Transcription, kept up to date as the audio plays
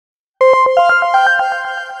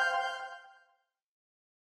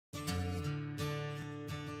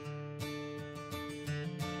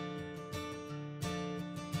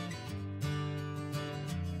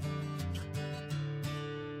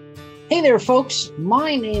Hey there, folks.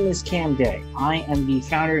 My name is Cam Day. I am the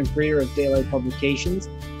founder and creator of Daylight Publications,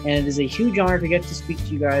 and it is a huge honor to get to speak to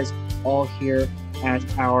you guys all here at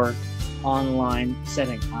our online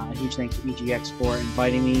setting. A huge thanks to EGX for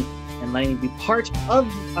inviting me and letting me be part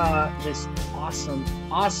of this awesome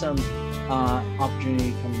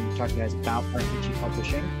opportunity to come talk to you guys about RPG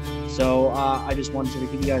publishing. So I just wanted to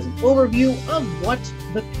give you guys an overview of what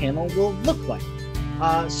the panel will look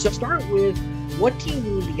like. So start with, what do you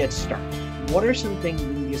need to get started? What are some things you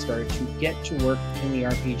need to get started to get to work in the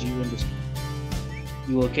RPG industry?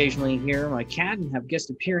 You will occasionally hear my cat and have guest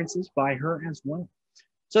appearances by her as well.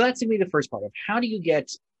 So that's going to be the first part of how do you get,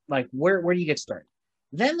 where do you get started?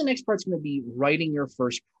 Then the next part's going to be writing your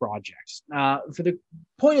first projects. For the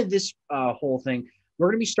point of this whole thing, we're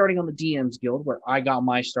going to be starting on the DM's Guild, where I got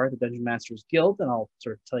my start, the Dungeon Masters Guild, and I'll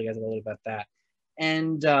sort of tell you guys a little bit about that.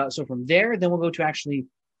 And so from there, then we'll go to actually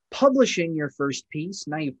publishing your first piece.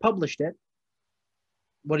 Now you've published it.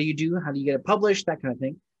 What do you do? How do you get it published? That kind of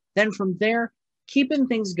thing. Then from there, keeping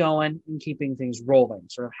things going and keeping things rolling.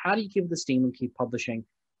 Sort of how do you keep the steam and keep publishing?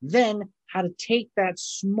 Then how to take that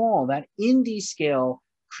small, that indie scale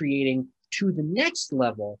creating to the next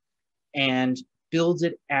level and build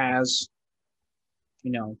it as,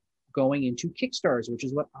 going into Kickstarters, which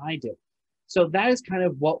is what I did. So that is kind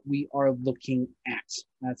of what we are looking at.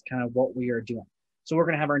 That's kind of what we are doing. So we're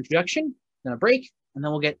going to have our introduction, then a break, and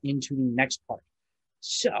then we'll get into the next part.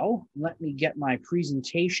 So let me get my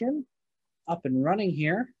presentation up and running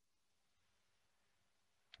here.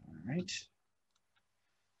 All right.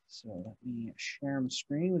 So let me share my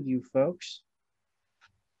screen with you folks.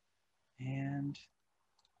 And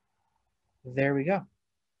there we go.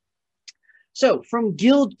 So from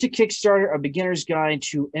Guild to Kickstarter, a beginner's guide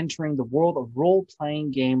to entering the world of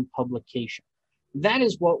role-playing game publication. That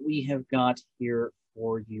is what we have got here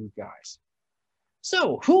for you guys.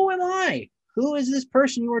 So who am I? Who is this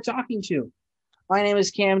person you are talking to? My name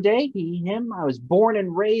is Cam Day, he, him. I was born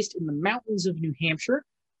and raised in the mountains of New Hampshire.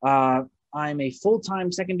 I'm a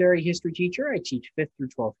full-time secondary history teacher. I teach 5th through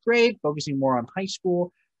 12th grade, focusing more on high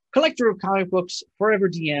school, collector of comic books, forever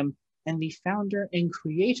DM, and the founder and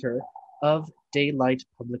creator of Daylight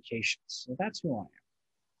Publications. So that's who I am.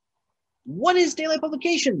 What is Daylight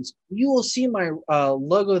Publications? You will see my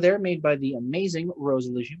logo there, made by the amazing Rose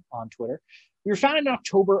Elysium on Twitter. We were founded in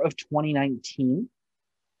October of 2019.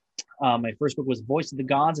 My first book was Voice of the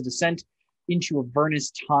Gods, a descent into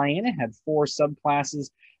Avernus tie-in. It had 4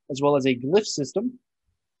 subclasses, as well as a glyph system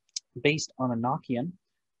based on Enochian.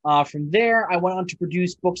 From there, I went on to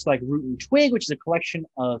produce books like Root and Twig, which is a collection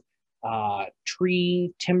of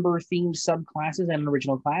tree, timber-themed subclasses and an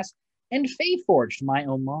original class, and Feyforged, my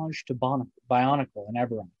homage to Bionicle and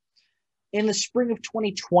Eberron. In the spring of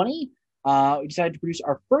 2020, we decided to produce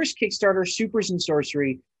our first Kickstarter, Supers and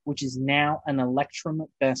Sorcery, which is now an Electrum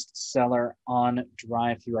bestseller on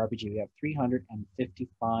DriveThruRPG. We have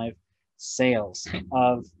 355 sales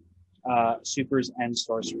of Supers and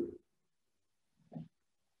Sorcery.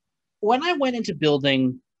 When I went into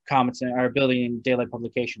building building Daylight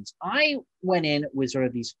Publications, I went in with sort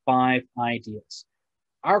of these 5 ideas.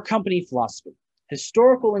 Our company philosophy,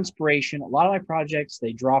 historical inspiration. A lot of my projects,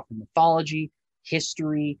 they draw from mythology,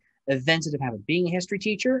 history, events that have happened. Being a history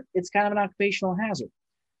teacher, it's kind of an occupational hazard.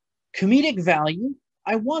 Comedic value,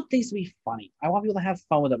 I want things to be funny. I want people to have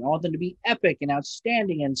fun with them. I want them to be epic and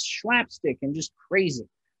outstanding and slapstick and just crazy.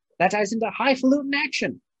 That ties into highfalutin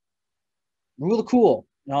action. Rule of cool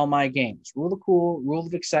in all my games. Rule of cool, rule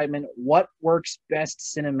of excitement. What works best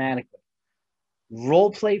cinematically?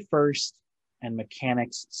 Role play first and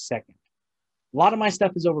mechanics second. A lot of my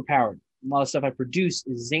stuff is overpowered. A lot of stuff I produce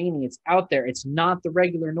is zany. It's out there. It's not the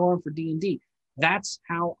regular norm for D&D. That's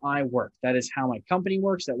how I work. That is how my company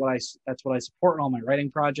works. That's what I support in all my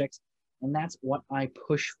writing projects. And that's what I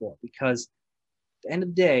push for, because at the end of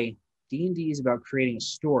the day, D&D is about creating a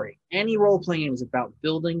story. Any role-playing game is about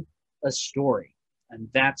building a story. And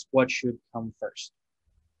that's what should come first.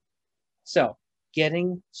 So,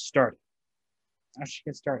 getting started. I should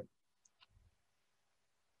get started.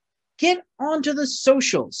 Get onto the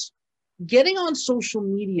socials. Getting on social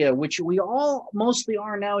media, which we all mostly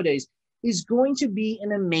are nowadays, is going to be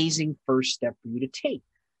an amazing first step for you to take.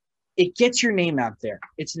 It gets your name out there.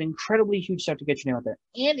 It's an incredibly huge step to get your name out there.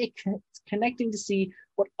 And it's connecting to see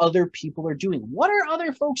what other people are doing. What are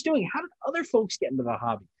other folks doing? How did other folks get into the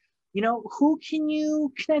hobby? Who can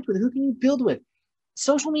you connect with? Who can you build with?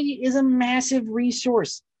 Social media is a massive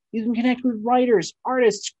resource. You can connect with writers,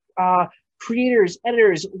 artists, creators,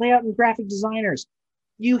 editors, layout and graphic designers.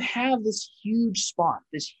 You have this huge spot,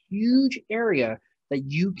 this huge area that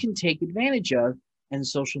you can take advantage of, and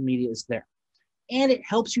social media is there. and it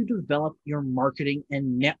helps you develop your marketing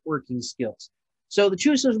and networking skills. So the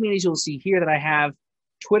two social medias you'll see here that I have,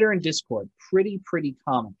 Twitter and Discord, pretty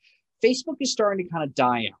common. Facebook is starting to kind of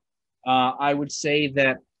die out. I would say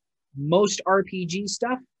that most RPG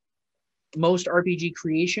stuff, most RPG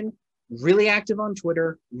creation, really active on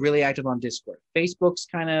Twitter, really active on Discord. Facebook's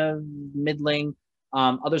kind of middling.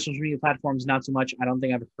 Other social media platforms, not so much. I don't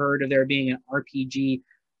think I've heard of there being an RPG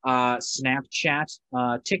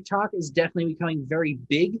Snapchat. TikTok is definitely becoming very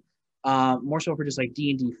big, more so for just like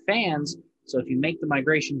D&D fans. So if you make the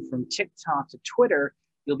migration from TikTok to Twitter,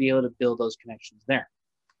 you'll be able to build those connections there.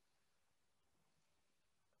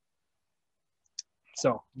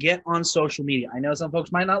 So get on social media. I know some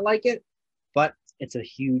folks might not like it, but it's a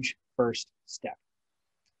huge first step.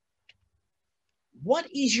 What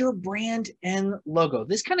is your brand and logo?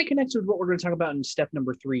 This kind of connects with what we're going to talk about in step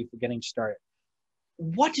number 3 for getting started.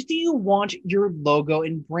 What do you want your logo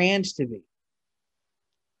and brand to be?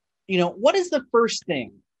 You know, what is the first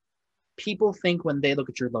thing people think when they look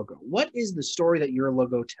at your logo? What is the story that your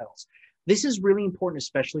logo tells? This is really important,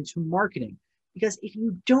 especially to marketing, because if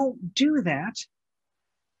you don't do that,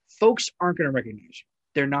 folks aren't going to recognize you.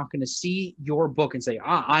 They're not going to see your book and say,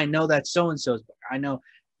 I know that's so-and-so's book. I know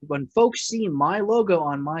when folks see my logo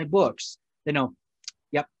on my books, they know,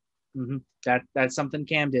 yep, that's something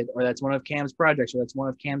Cam did, or that's one of Cam's projects, or that's one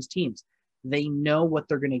of Cam's teams. They know what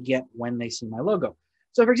they're going to get when they see my logo.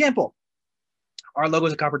 So for example, our logo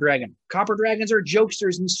is a copper dragon. Copper dragons are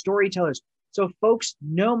jokesters and storytellers. So folks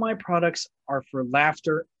know my products are for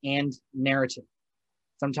laughter and narrative.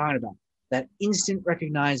 That's what I'm talking about. That instant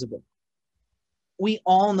recognizable. We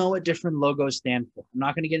all know what different logos stand for. I'm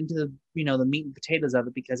not going to get into the, the meat and potatoes of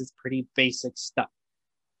it because it's pretty basic stuff.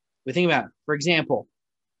 But think about it. For example,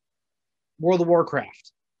 World of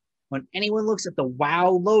Warcraft. When anyone looks at the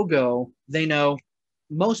WoW logo, they know,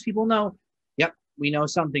 most people know, yep, we know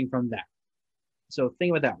something from that. So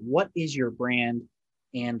think about that. What is your brand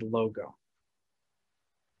and logo?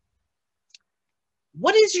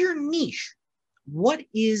 What is your niche? What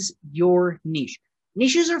is your niche?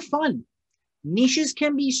 Niches are fun. Niches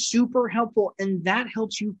can be super helpful, and that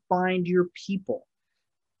helps you find your people.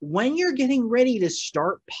 When you're getting ready to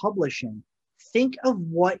start publishing, think of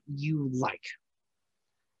what you like.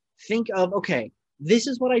 Think of, okay, this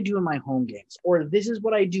is what I do in my home games, or this is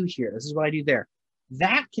what I do here, this is what I do there.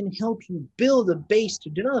 That can help you build a base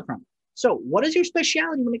to develop from. So what is your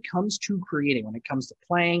specialty when it comes to creating, when it comes to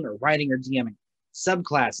playing or writing or DMing?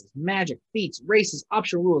 Subclasses, magic, feats, races,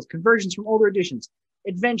 optional rules, conversions from older editions,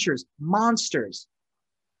 adventures, monsters.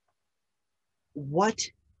 What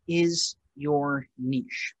is your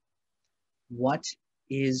niche? What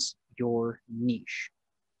is your niche?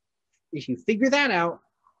 If you figure that out,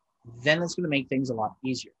 then it's going to make things a lot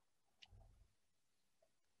easier.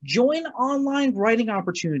 Join online writing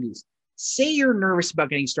opportunities. Say you're nervous about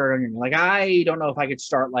getting started on your own. Like, I don't know if I could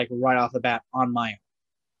start like right off the bat on my own.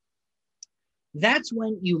 That's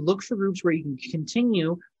when you look for groups where you can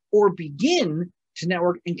continue or begin to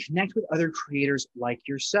network and connect with other creators like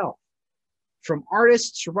yourself. From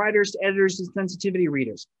artists to writers to editors to sensitivity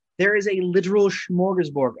readers, there is a literal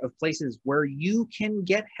smorgasbord of places where you can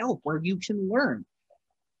get help, where you can learn.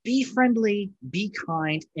 Be friendly, be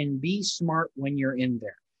kind, and be smart when you're in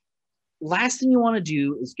there. Last thing you want to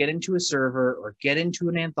do is get into a server or get into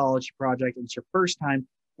an anthology project. It's your first time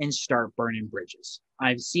and start burning bridges.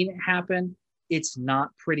 I've seen it happen. It's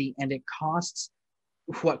not pretty, and it costs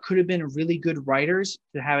what could have been really good writers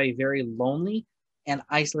to have a very lonely and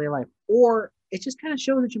isolated life, or it just kind of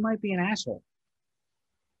shows that you might be an asshole.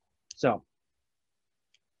 So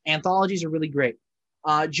anthologies are really great.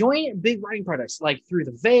 Join big writing projects like Through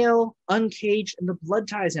the Veil, Uncaged, and the Blood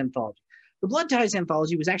Ties anthology. The Blood Ties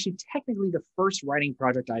anthology was actually technically the first writing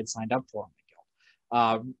project I had signed up for on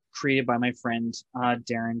the Guild, created by my friend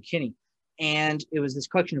Darren Kinney. And it was this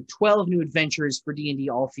collection of 12 new adventures for D&D,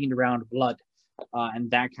 all themed around blood and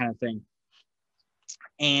that kind of thing.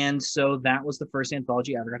 And so that was the first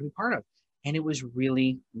anthology I ever got to be part of. And it was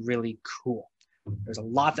really, really cool. There's a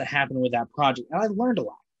lot that happened with that project, and I learned a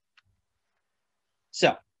lot.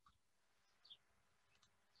 So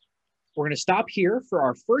we're going to stop here for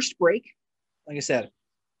our first break. Like I said,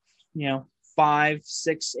 5,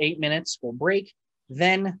 6, 8 minutes, we'll break.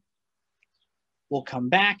 Then we'll come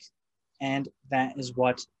back, and that is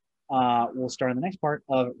what we'll start in the next part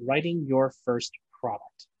of writing your first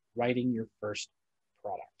product. Writing your first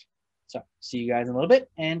product. So see you guys in a little bit,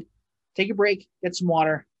 and take a break, get some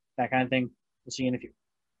water, that kind of thing. We'll see you in a few.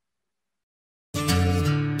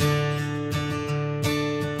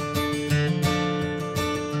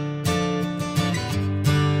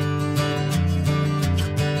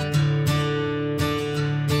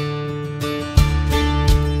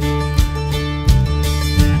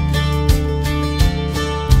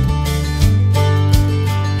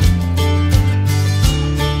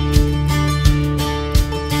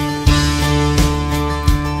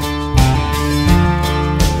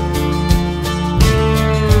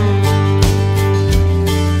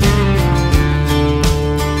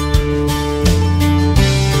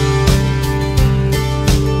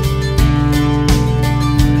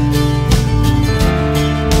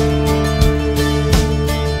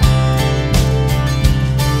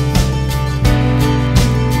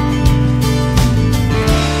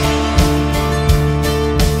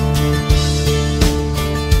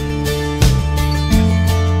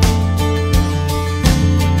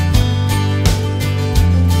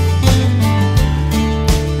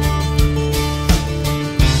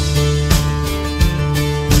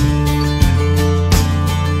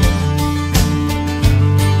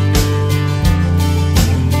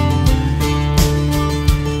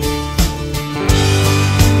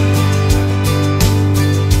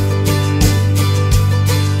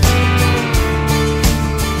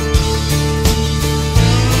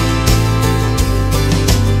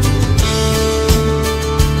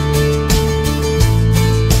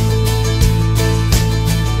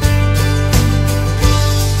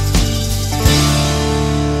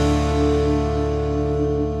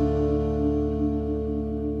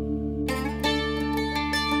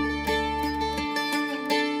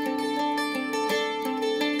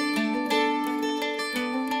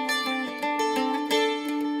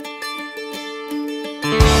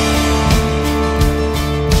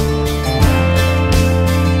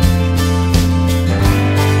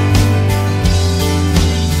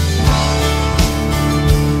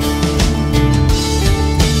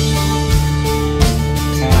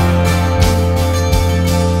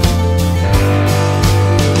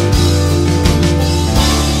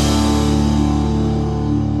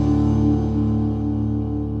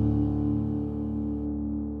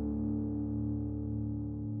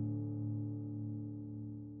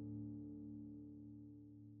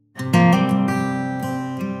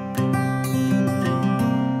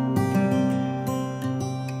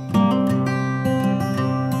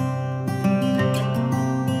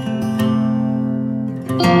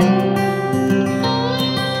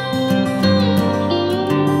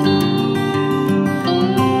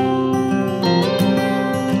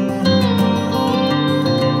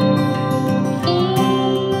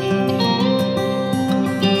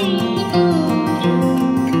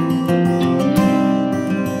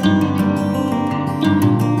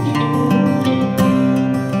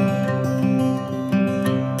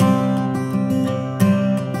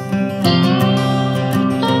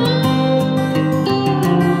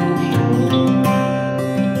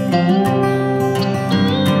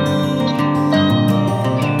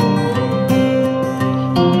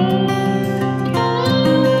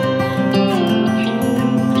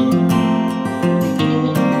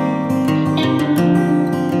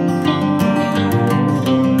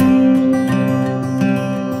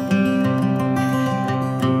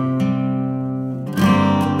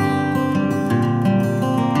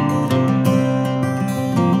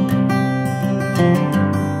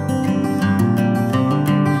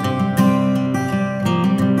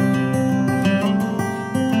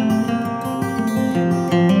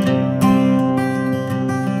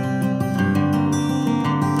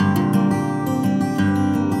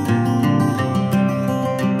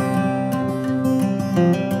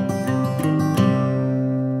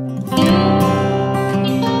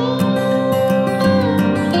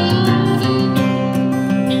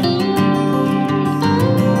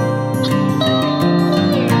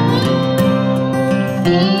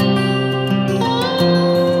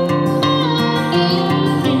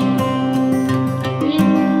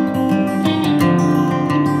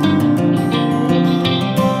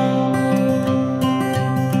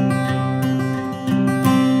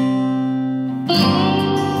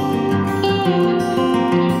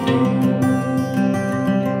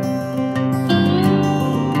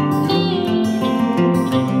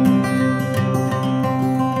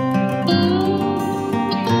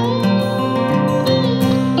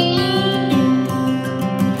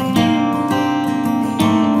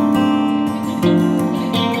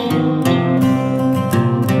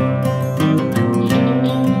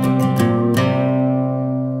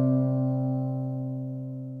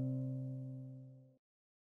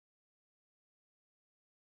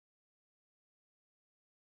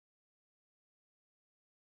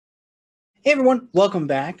 Hey everyone, welcome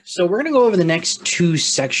back. So we're going to go over the next two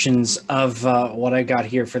sections of what I got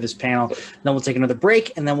here for this panel. Then we'll take another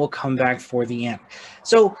break, and then we'll come back for the end.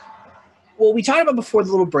 So what we talked about before the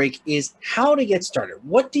little break is how to get started.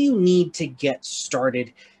 What do you need to get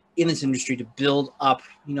started in this industry to build up,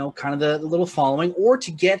 kind of the little following, or to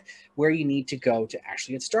get where you need to go to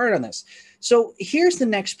actually get started on this? So here's the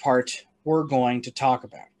next part we're going to talk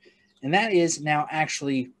about, and that is now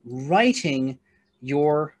actually writing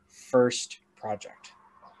your first project.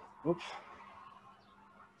 Oops.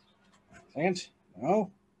 Second. No.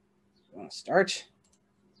 I want to start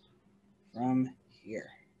from here.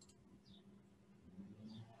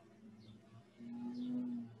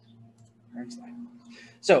 Next slide.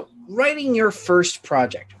 So, writing your first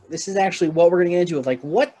project. This is actually what we're going to get into of like,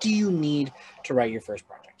 what do you need to write your first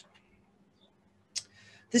project?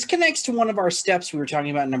 This connects to one of our steps we were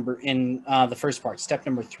talking about in the first part, step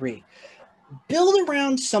number 3. Build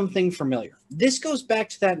around something familiar. This goes back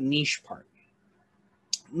to that niche part.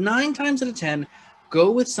 9 times out of 10,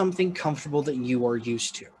 go with something comfortable that you are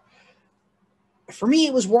used to. For me,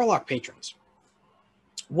 it was Warlock patrons.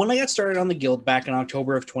 When I got started on the guild back in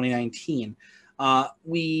October of 2019, I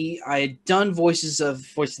had done Voices of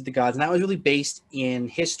the Gods, and that was really based in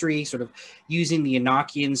history, sort of using the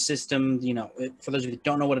Enochian system. For those of you that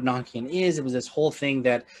don't know what Enochian is, it was this whole thing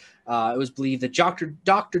that it was believed that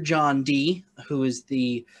Dr. John Dee, who is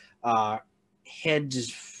the head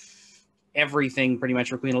everything pretty much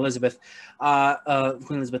for Queen Elizabeth I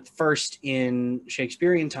in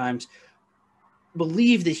Shakespearean times,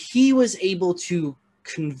 believed that he was able to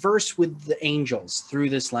converse with the angels through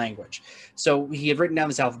this language. So he had written down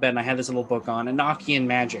this alphabet, and I had this little book on Enochian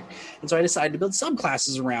magic. And so I decided to build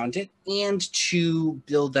subclasses around it and to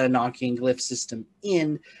build that Enochian glyph system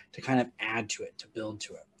in to kind of add to it, to build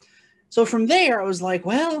to it. So from there, I was like,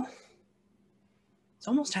 well, it's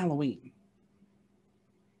almost Halloween.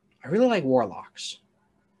 I really like warlocks.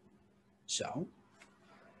 So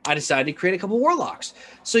I decided to create a couple warlocks.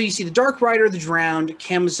 So you see the Dark Rider, the Drowned,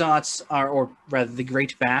 Camazotz, or rather the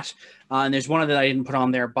Great Bat, and there's one that I didn't put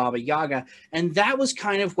on there, Baba Yaga, and that was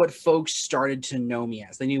kind of what folks started to know me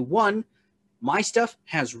as. They knew, one, my stuff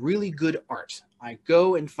has really good art. I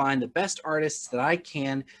go and find the best artists that I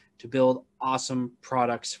can to build awesome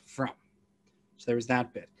products from. So there was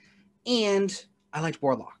that bit. And I liked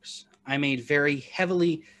warlocks. I made very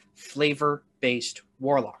heavily flavor-based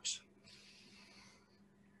warlocks.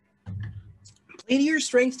 Play to your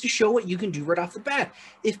strengths to show what you can do right off the bat.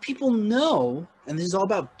 If people know, and this is all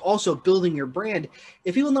about also building your brand,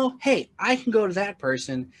 if people know, hey, I can go to that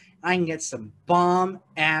person, I can get some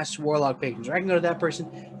bomb-ass warlock patrons, or I can go to that person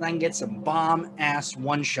and I can get some bomb-ass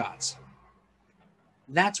one-shots.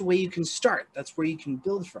 That's where you can start. That's where you can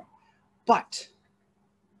build from. But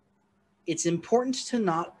it's important to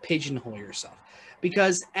not pigeonhole yourself,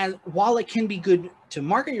 because while it can be good to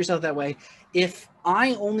market yourself that way, if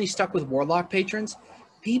I only stuck with warlock patrons,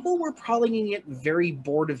 people were probably going to get very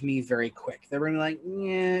bored of me very quick. They were going to be like,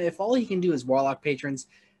 yeah, if all he can do is warlock patrons,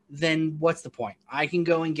 then what's the point? I can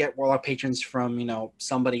go and get warlock patrons from,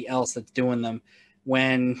 somebody else that's doing them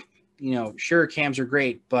when, sure, cams are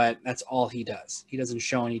great, but that's all he does. He doesn't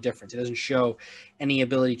show any difference. He doesn't show any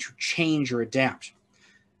ability to change or adapt.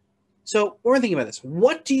 So we're thinking about this.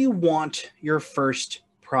 What do you want your first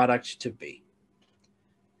product to be?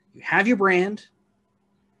 You have your brand.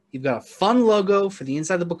 You've got a fun logo for the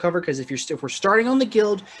inside of the book cover, because if we're starting on the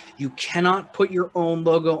guild, you cannot put your own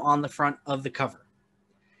logo on the front of the cover.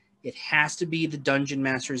 It has to be the Dungeon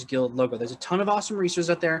Masters Guild logo. There's a ton of awesome resources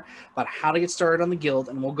out there about how to get started on the guild,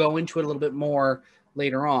 and we'll go into it a little bit more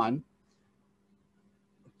later on.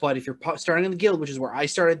 But if you're starting in the guild, which is where I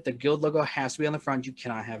started, the guild logo has to be on the front. You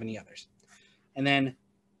cannot have any others. And then,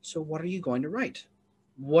 so what are you going to write?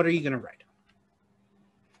 What are you going to write?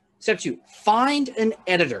 Step 2, find an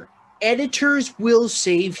editor. Editors will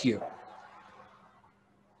save you.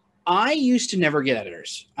 I used to never get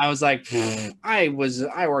editors. I was like, I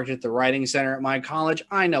worked at the writing center at my college.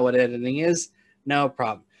 I know what editing is. No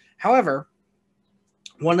problem. However,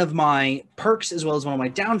 one of my perks as well as one of my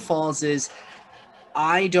downfalls is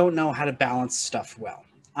I don't know how to balance stuff well.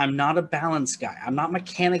 I'm not a balance guy. I'm not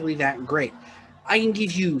mechanically that great. I can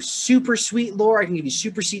give you super sweet lore. I can give you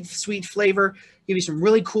super sweet flavor, give you some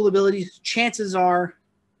really cool abilities. Chances are,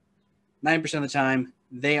 90% of the time,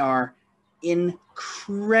 they are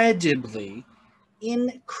incredibly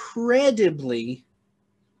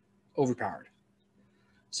overpowered.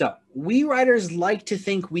 So we writers like to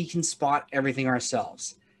think we can spot everything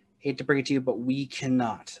ourselves. Hate to break it to you, but we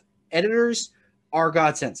cannot. Editors are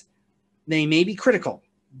godsends. They may be critical,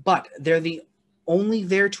 but they're only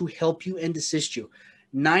there to help you and assist you.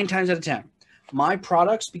 9 times out of 10, my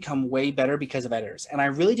products become way better because of editors. And I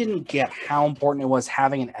really didn't get how important it was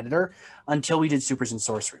having an editor until we did Supers and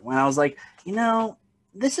Sorcery. When I was like, you know,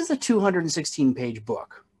 this is a 216-page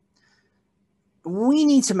book. We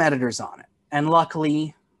need some editors on it. And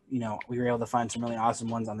luckily, you know, we were able to find some really awesome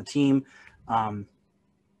ones on the team, and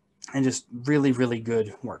just really, really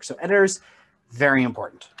good work. So editors, very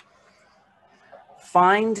important.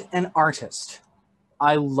 Find an artist.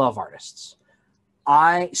 I love artists.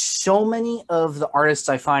 So many of the artists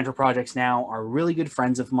I find for projects now are really good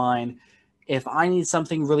friends of mine. If I need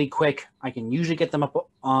something really quick, I can usually get them up,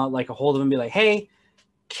 like a hold of them and be like, hey,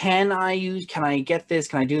 can I get this?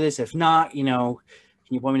 Can I do this? If not, you know,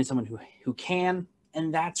 can you point me to someone who can?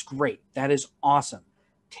 And that's great. That is awesome.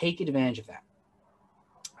 Take advantage of that.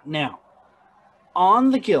 Now,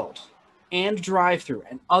 on the Guild and Drive-Thru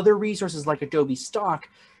and other resources like Adobe Stock,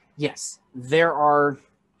 yes, there are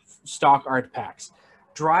stock art packs.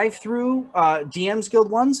 Drive-Thru, DM's Guild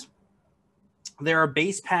ones, there are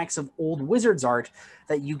base packs of old Wizards art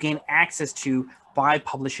that you gain access to by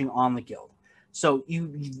publishing on the Guild. So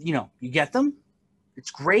you get them. It's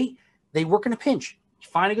great. They work in a pinch. You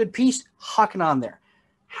find a good piece, huck it on there.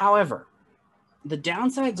 However, the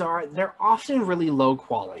downsides are they're often really low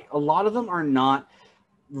quality. A lot of them are not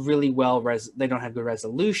really they don't have good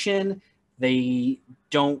resolution. They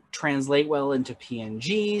don't translate well into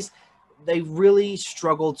PNGs. They really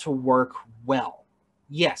struggle to work well.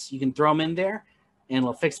 Yes, you can throw them in there and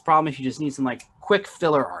it'll fix the problem if you just need some like quick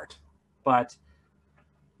filler art, but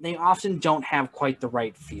they often don't have quite the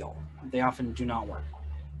right feel. They often do not work.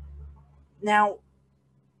 Now,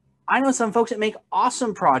 I know some folks that make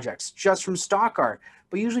awesome projects just from stock art,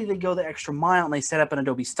 but usually they go the extra mile and they set up an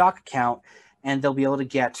Adobe Stock account and they'll be able to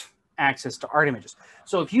get access to art images.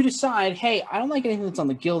 So if you decide, hey, I don't like anything that's on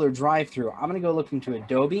the Guild or Drive-Thru, I'm going to go look into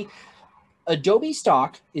Adobe. Adobe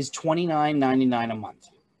Stock is $29.99 a month.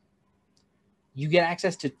 You get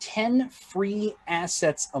access to 10 free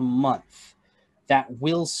assets a month that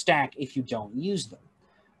will stack if you don't use them.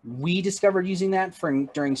 We discovered using that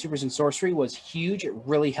during Supers and Sorcery was huge. It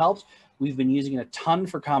really helped. We've been using it a ton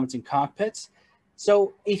for Comets and Cockpits.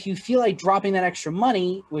 So if you feel like dropping that extra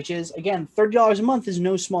money, which is, again, $30 a month is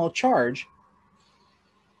no small charge,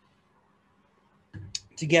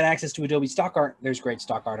 to get access to Adobe Stock Art, there's great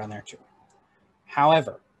stock art on there too.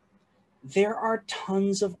 However, there are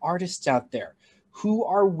tons of artists out there who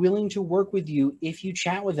are willing to work with you if you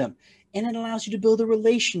chat with them, and it allows you to build a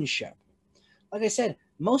relationship. Like I said,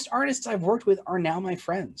 most artists I've worked with are now my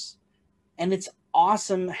friends, and it's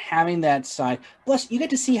awesome having that side. Plus, you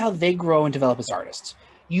get to see how they grow and develop as artists.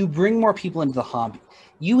 You bring more people into the hobby.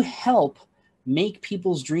 You help make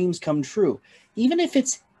people's dreams come true. Even if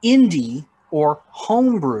it's indie or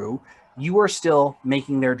homebrew, you are still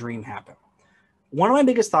making their dream happen. One of my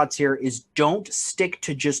biggest thoughts here is don't stick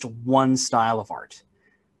to just one style of art.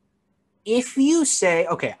 If you say,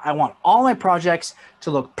 okay, I want all my projects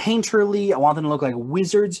to look painterly, I want them to look like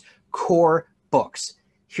Wizards core books.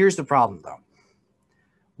 Here's the problem, though.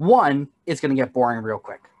 One, it's going to get boring real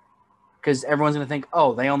quick because everyone's going to think,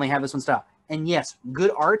 oh, they only have this one style. And yes,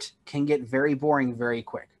 good art can get very boring very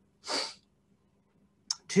quick.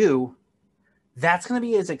 Two, that's going to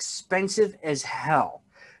be as expensive as hell.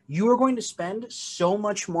 You are going to spend so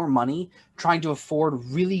much more money trying to afford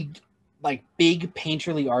really like big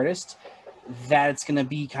painterly artists that it's going to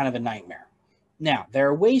be kind of a nightmare. Now, there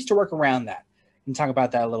are ways to work around that. We can talk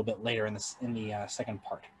about that a little bit later in the second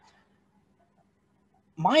part.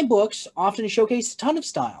 My books often showcase a ton of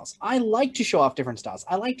styles. I like to show off different styles.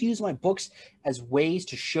 I like to use my books as ways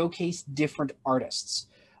to showcase different artists.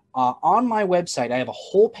 On my website, I have a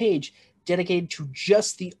whole page dedicated to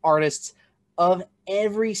just the artists of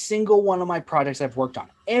every single one of my projects I've worked on.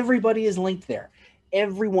 Everybody is linked there.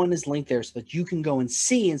 Everyone is linked there so that you can go and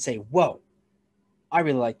see and say, whoa, I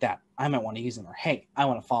really like that. I might want to use them. Or, hey, I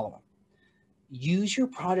want to follow them. Use your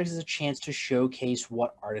projects as a chance to showcase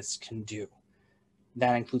what artists can do.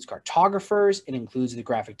 That includes cartographers. It includes the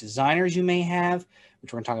graphic designers you may have,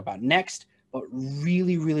 which we're going to talk about next. But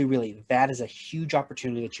really, really, really, that is a huge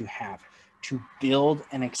opportunity that you have to build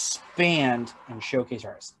and expand and showcase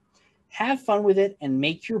artists. Have fun with it and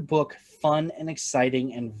make your book fun and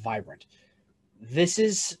exciting and vibrant. This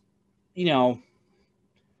is, I'm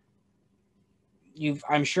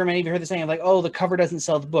sure many of you heard the saying like, oh, the cover doesn't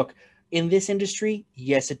sell the book. In this industry,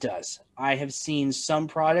 yes, it does. I have seen some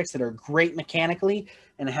products that are great mechanically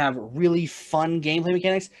and have really fun gameplay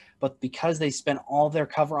mechanics, but because they spent all their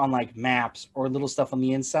cover on like maps or little stuff on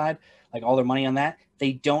the inside, like all their money on that,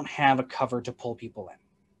 they don't have a cover to pull people in.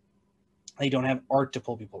 They don't have art to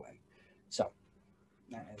pull people in. So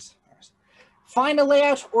that is ours. Find a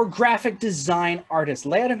layout or graphic design artist.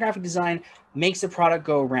 Layout and graphic design makes the product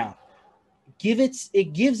go around.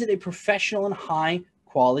 It gives it a professional and high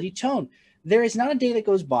quality tone. There is not a day that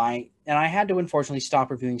goes by, and I had to unfortunately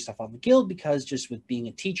stop reviewing stuff on the Guild because just with being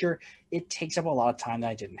a teacher, it takes up a lot of time that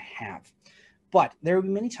I didn't have. But there will be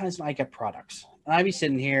many times when I get products, and I'd be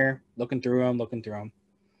sitting here looking through them.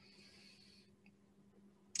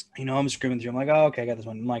 You know, I'm screaming through. I'm like, oh, okay, I got this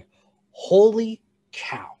one. I'm like, holy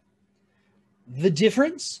cow. The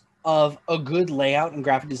difference of a good layout and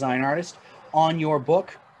graphic design artist on your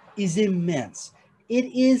book is immense. It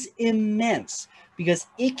is immense because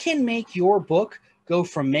it can make your book go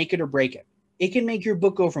from make it or break it. It can make your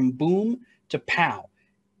book go from boom to pow.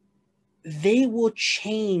 They will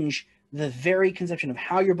change the very conception of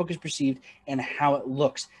how your book is perceived and how it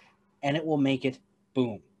looks, and it will make it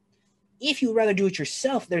boom. If you would rather do it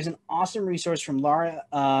yourself, there's an awesome resource from Laura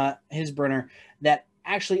Hisburner that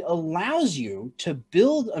actually allows you to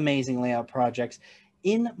build amazing layout projects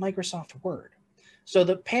in Microsoft Word. So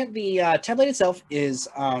the template itself is,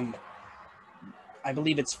 I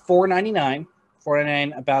believe it's $4.99.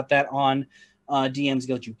 $4.99 about that on DM's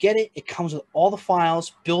Guild. You get it. It comes with all the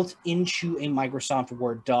files built into a Microsoft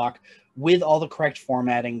Word doc with all the correct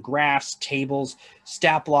formatting, graphs, tables,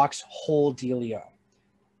 stat blocks, whole dealio.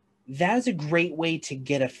 That is a great way to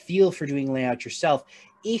get a feel for doing layout yourself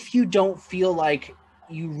if you don't feel like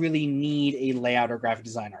you really need a layout or graphic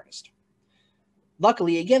design artist.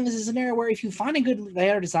 Luckily, again, this is an area where if you find a good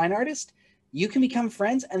layout or design artist, you can become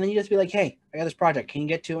friends, and then you just be like, hey, I got this project. Can you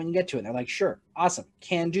get to it? And you get to it. And they're like, sure, awesome,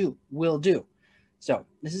 can do, will do. So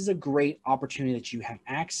this is a great opportunity that you have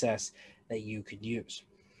access that you could use.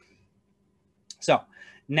 So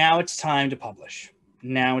now it's time to publish.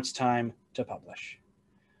 Now it's time to publish.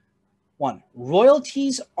 1,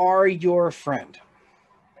 royalties are your friend.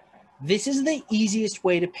 This is the easiest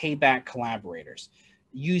way to pay back collaborators.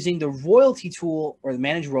 Using the royalty tool or the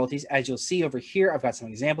manage royalties, as you'll see over here, I've got some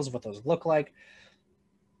examples of what those look like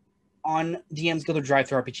on DM's Guild or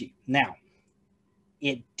DriveThruRPG. Now,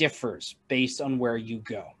 it differs based on where you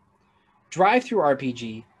go.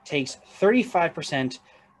 DriveThruRPG takes 35%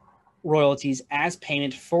 royalties as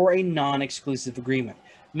payment for a non-exclusive agreement,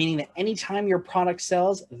 meaning that anytime your product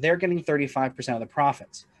sells, they're getting 35% of the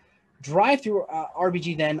profits.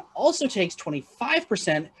 DriveThruRPG then also takes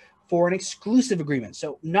 25% for an exclusive agreement.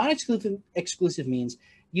 So non-exclusive means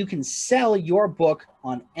you can sell your book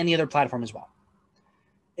on any other platform as well.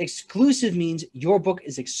 Exclusive means your book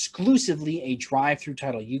is exclusively a drive-through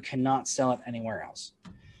title. You cannot sell it anywhere else.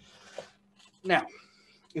 Now,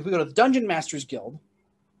 if we go to the Dungeon Masters Guild,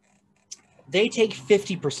 they take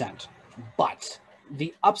 50%, but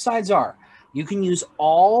the upsides are you can use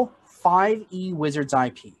all 5e Wizards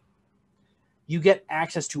IP. You get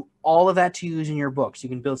access to all of that to use in your books. You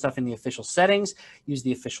can build stuff in the official settings, use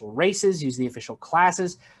the official races, use the official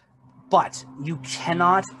classes, but you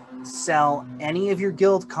cannot sell any of your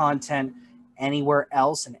guild content anywhere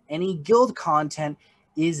else, and any guild content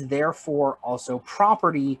is therefore also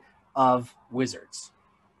property of Wizards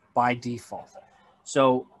by default.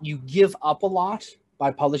 So you give up a lot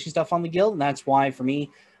by publishing stuff on the guild, and that's why for me,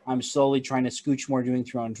 I'm slowly trying to scooch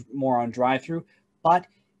more on drive-through, but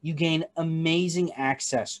you gain amazing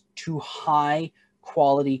access to high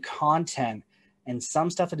quality content and some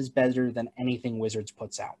stuff that is better than anything Wizards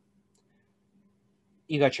puts out.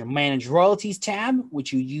 You got your manage royalties tab,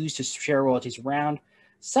 which you use to share royalties around.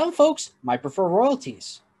 Some folks might prefer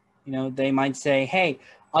royalties. You know, they might say, hey,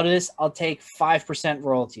 out of this, I'll take 5%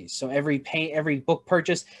 royalties. So every book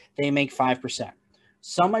purchase, they make 5%.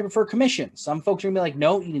 Some might prefer commission. Some folks are gonna be like,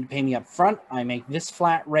 no, you need to pay me up front. I make this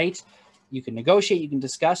flat rate. You can negotiate, you can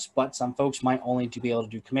discuss, but some folks might only be able to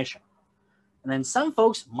do commission. And then some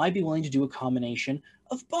folks might be willing to do a combination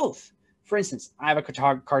of both. For instance, I have a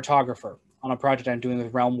cartographer on a project I'm doing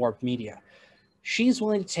with Realm Warp Media. She's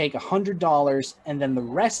willing to take $100 and then the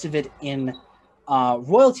rest of it in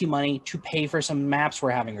royalty money to pay for some maps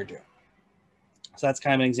we're having her do. So that's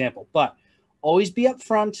kind of an example. But always be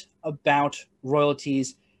upfront about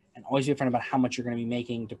royalties and always be upfront about how much you're going to be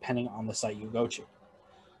making depending on the site you go to.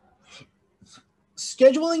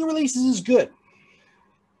 Scheduling releases is good.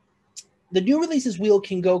 The new releases wheel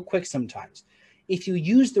can go quick sometimes. If you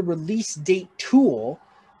use the release date tool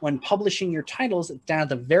when publishing your titles, down at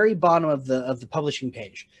the very bottom of the publishing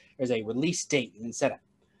page, there's a release date you can set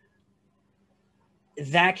it.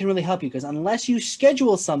 That can really help you because unless you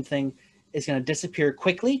schedule something, it's going to disappear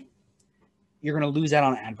quickly. You're going to lose out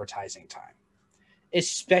on advertising time.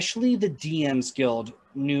 Especially the DM's Guild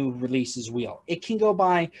new releases wheel. It can go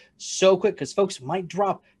by so quick because folks might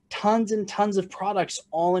drop tons and tons of products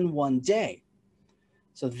all in one day.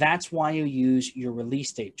 So that's why you use your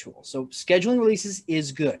release date tool. So scheduling releases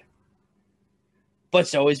is good, but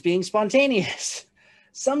so is being spontaneous.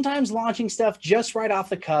 Sometimes launching stuff just right off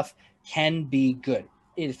the cuff can be good.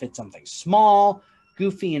 If it's something small,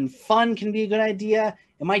 goofy, and fun can be a good idea.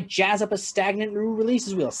 It might jazz up a stagnant new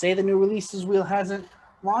releases wheel. Say the new releases wheel hasn't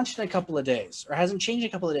launched in a couple of days or hasn't changed in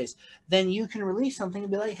a couple of days. Then you can release something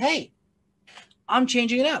and be like, hey, I'm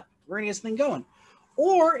changing it up. We're going to get something going.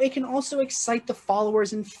 Or it can also excite the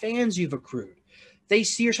followers and fans you've accrued. They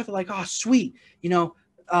see your stuff, they're like, oh, sweet.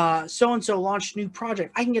 So-and-so launched a new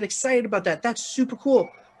project. I can get excited about that. That's super cool.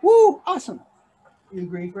 Woo, awesome. You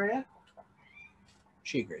agree, Freya?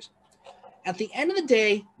 She agrees. At the end of the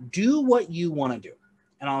day, do what you want to do.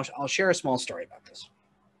 And I'll share a small story about this.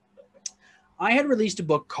 I had released a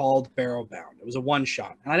book called Barrow Bound. It was a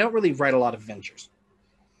one-shot, and I don't really write a lot of adventures.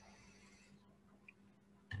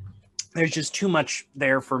 There's just too much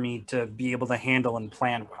there for me to be able to handle and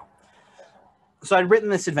plan well. So I'd written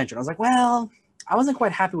this adventure, and I was like, well, I wasn't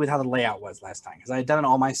quite happy with how the layout was last time because I had done it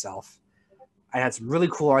all myself. I had some really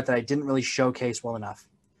cool art that I didn't really showcase well enough.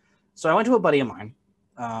 So I went to a buddy of mine,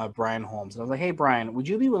 Brian Holmes, and I was like, hey, Brian, would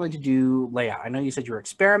you be willing to do layout? I know you said you were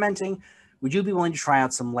experimenting. Would you be willing to try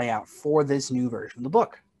out some layout for this new version of the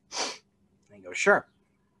book? And he goes, sure.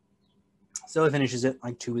 So he finishes it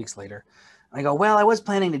like 2 weeks later. I go, well, I was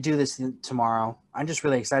planning to do this tomorrow. I'm just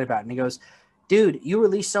really excited about it. And he goes, dude, you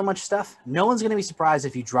release so much stuff. No one's going to be surprised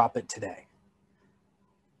if you drop it today.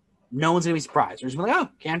 No one's going to be surprised. They're just like, oh,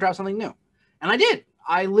 can I drop something new? And I did.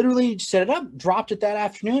 I literally set it up, dropped it that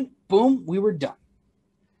afternoon. Boom, we were done.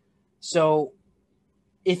 So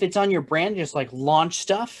if it's on your brand, just like launch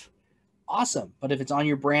stuff, awesome. But if it's on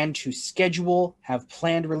your brand to schedule, have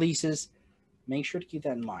planned releases, make sure to keep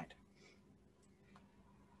that in mind.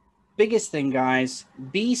 Biggest thing, guys,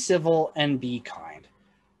 be civil and be kind.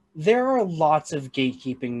 There are lots of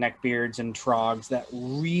gatekeeping neckbeards and trogs that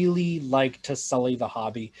really like to sully the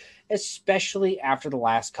hobby, especially after the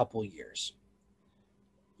last couple years.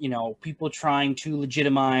 You know, people trying to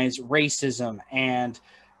legitimize racism and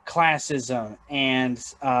classism and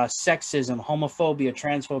sexism, homophobia,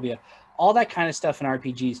 transphobia, all that kind of stuff in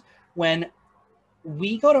RPGs. When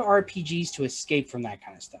we go to RPGs to escape from that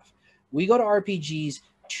kind of stuff, we go to RPGs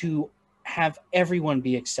to have everyone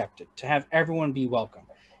be accepted, to have everyone be welcome.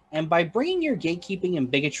 And by bringing your gatekeeping and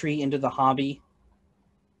bigotry into the hobby,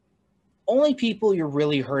 only people you're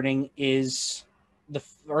really hurting is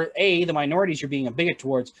the minorities you're being a bigot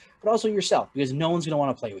towards, but also yourself, because no one's going to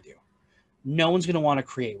want to play with you. No one's going to want to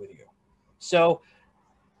create with you. So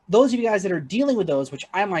those of you guys that are dealing with those, which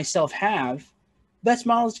I myself have, best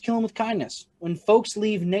model is to kill them with kindness. When folks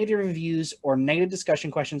leave negative reviews or negative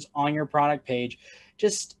discussion questions on your product page,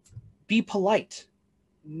 just be polite.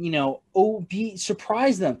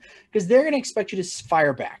 Surprise them, because they're going to expect you to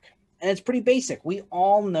fire back. And it's pretty basic. We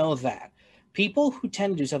all know that. People who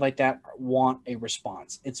tend to do stuff like that want a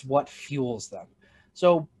response. It's what fuels them.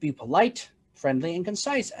 So be polite, friendly, and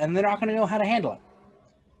concise, and they're not going to know how to handle it.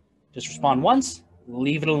 Just respond once,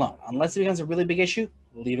 leave it alone. Unless it becomes a really big issue,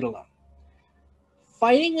 leave it alone.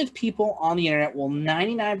 Fighting with people on the internet will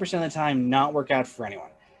 99% of the time not work out for anyone.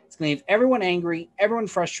 It's going to leave everyone angry, everyone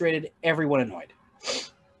frustrated, everyone annoyed.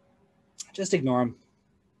 Just ignore them.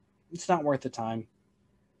 It's not worth the time.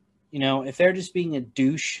 If they're just being a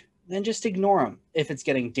douche, then just ignore them. If it's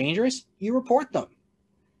getting dangerous, you report them.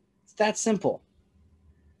 It's that simple.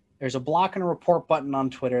 There's a block and a report button on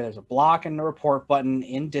Twitter. There's a block and a report button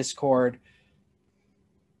in Discord.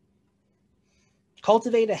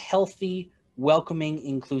 Cultivate a healthy, welcoming,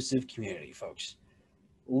 inclusive community, folks.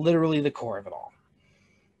 Literally the core of it all.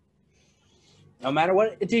 No matter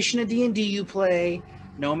what edition of D&D you play,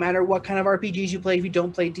 no matter what kind of RPGs you play if you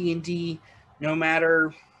don't play D&D, no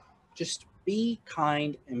matter, just be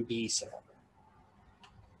kind and be civil.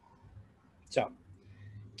 So,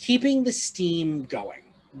 keeping the steam going.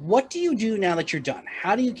 What do you do now that you're done?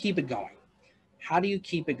 How do you keep it going?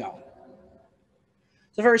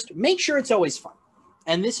 So first, make sure it's always fun.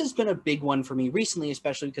 And this has been a big one for me recently,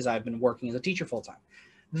 especially because I've been working as a teacher full-time.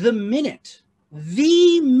 The minute,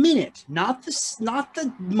 not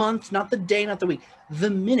the month, not the day, not the week, the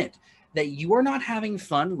minute that you are not having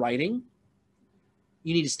fun writing,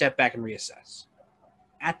 you need to step back and reassess.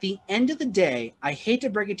 At the end of the day, I hate to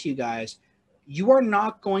break it to you guys, you are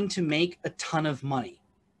not going to make a ton of money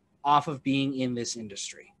off of being in this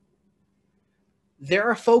industry. There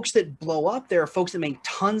are folks that blow up. There are folks that make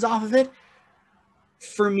tons off of it.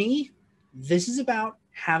 For me, this is about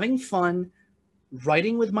having fun,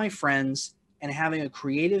 writing with my friends, and having a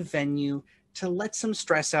creative venue to let some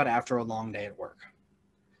stress out after a long day at work.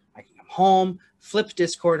 I can come home, flip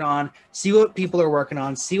Discord on, see what people are working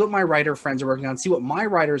on, see what my writer friends are working on, see what my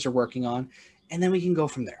writers are working on, and then we can go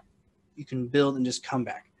from there. You can build and just come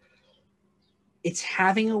back. It's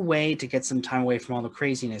having a way to get some time away from all the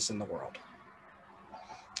craziness in the world.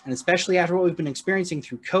 And especially after what we've been experiencing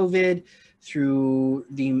through COVID, through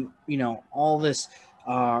the, all this,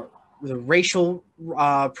 the racial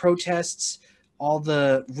protests, all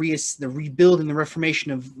the rebuilding, the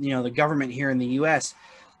reformation of, the government here in the U.S.,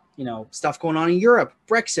 stuff going on in Europe,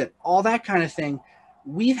 Brexit, all that kind of thing.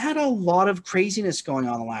 We've had a lot of craziness going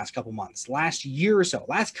on the last couple months, last year or so,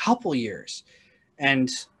 last couple years. And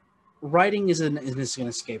writing isn't an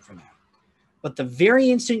escape from that. But the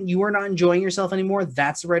very instant you are not enjoying yourself anymore,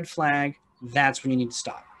 that's a red flag. That's when you need to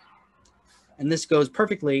stop. And this goes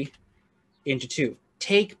perfectly into 2.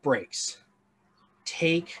 Take breaks.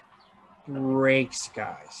 Take breaks,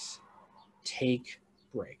 guys. Take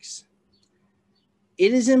breaks.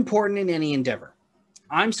 It is important in any endeavor.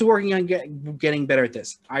 I'm still working on getting better at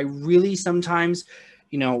this. I really sometimes,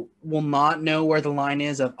 will not know where the line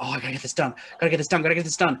is of, I gotta get this done. Gotta get this done. Gotta get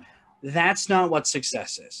this done. That's not what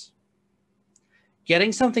success is.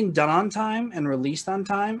 Getting something done on time and released on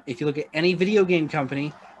time, if you look at any video game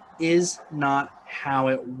company, is not how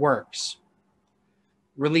it works.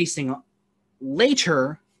 Releasing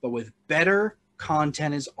later, but with better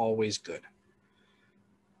content is always good.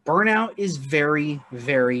 Burnout is very,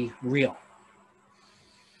 very real.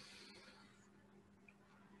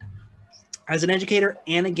 As an educator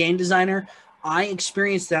and a game designer, I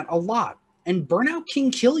experienced that a lot. And burnout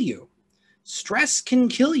can kill you. Stress can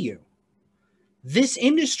kill you. This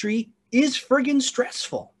industry is friggin'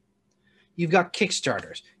 stressful. You've got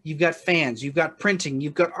Kickstarters, you've got fans, you've got printing,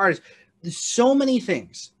 you've got artists. There's so many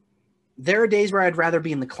things. There are days where I'd rather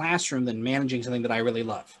be in the classroom than managing something that I really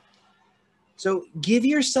love. So give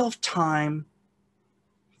yourself time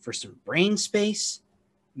for some brain space.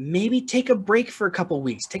 Maybe take a break for a couple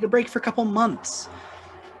weeks. Take a break for a couple months.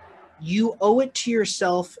 You owe it to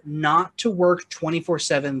yourself not to work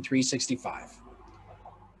 24/7, 365.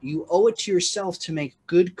 You owe it to yourself to make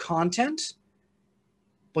good content,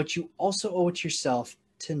 but you also owe it to yourself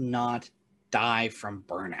to not die from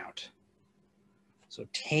burnout. So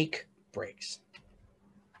take breaks.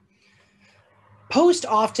 Post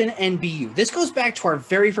often and be you. This goes back to our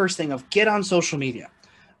very first thing of get on social media.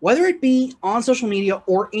 Whether it be on social media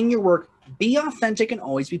or in your work, be authentic and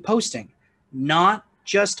always be posting. Not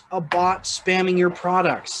just a bot spamming your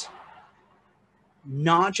products.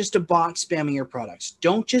 Not just a bot spamming your products.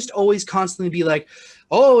 Don't just always constantly be like,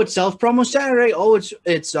 oh, it's self-promo Saturday. Oh,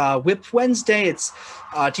 it's Whip Wednesday. It's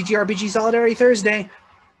TTRPG Solidarity Thursday.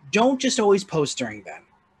 Don't just always post during that.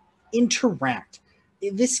 Interact.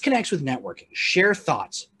 This connects with networking. Share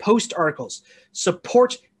thoughts. Post articles.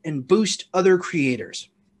 Support and boost other creators.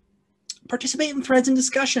 Participate in threads and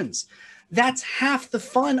discussions. That's half the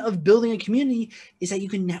fun of building a community, is that you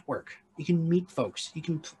can network. You can meet folks. You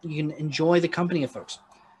can enjoy the company of folks.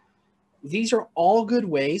 These are all good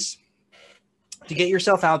ways to get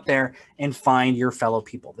yourself out there and find your fellow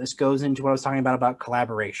people. This goes into what I was talking about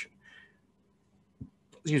collaboration.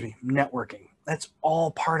 Excuse me, networking. That's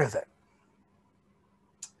all part of it.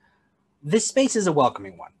 This space is a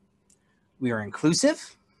welcoming one. We are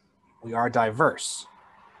inclusive. We are diverse.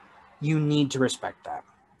 You need to respect that.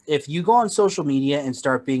 If you go on social media and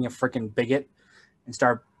start being a freaking bigot and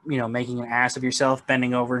start making an ass of yourself,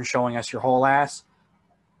 bending over and showing us your whole ass,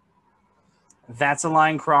 that's a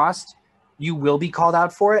line crossed. You will be called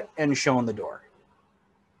out for it and shown the door.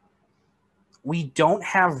 We don't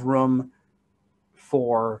have room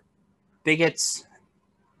for bigots,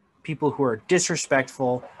 people who are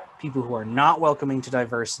disrespectful, people who are not welcoming to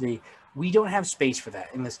diversity. We don't have space for that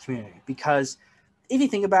in this community, because if you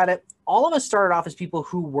think about it, all of us started off as people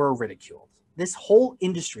who were ridiculed. This whole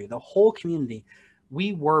industry, the whole community,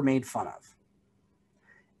 we were made fun of.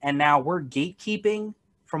 And now we're gatekeeping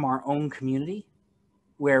from our own community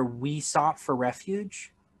where we sought for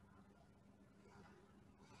refuge.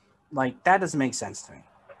 Like, that doesn't make sense to me.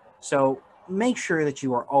 So make sure that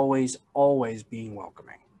you are always, always being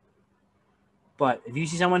welcoming. But if you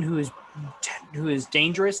see someone who is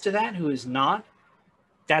dangerous to that, who is not,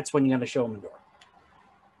 that's when you got to show them the door.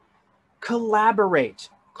 Collaborate,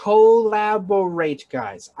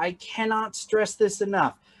 guys. I cannot stress this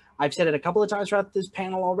enough. I've said it a couple of times throughout this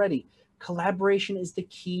panel already. Collaboration is the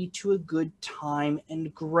key to a good time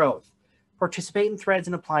and growth. Participate in threads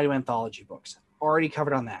and apply to anthology books. Already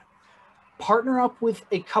covered on that. Partner up with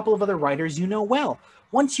a couple of other writers you know well.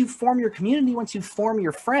 Once you form your community, once you form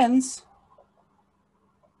your friends,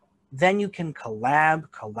 then you can collab.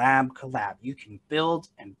 You can build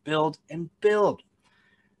and build and build.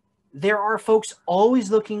 There are folks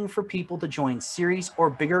always looking for people to join series or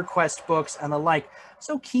bigger quest books and the like,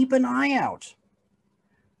 so keep an eye out.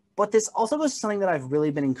 But this also goes to something that I've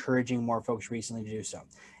really been encouraging more folks recently to do so,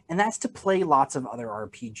 and that's to play lots of other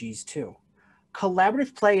RPGs too.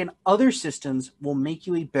 Collaborative play in other systems will make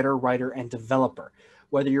you a better writer and developer,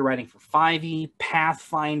 whether you're writing for 5e,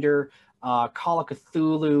 Pathfinder, Call of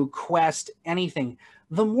Cthulhu, Quest, anything.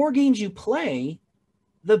 The more games you play,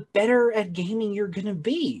 the better at gaming you're going to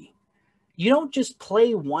be. You don't just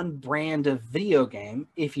play one brand of video game.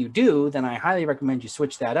 If you do, then I highly recommend you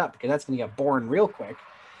switch that up, because that's going to get boring real quick.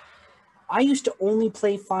 I used to only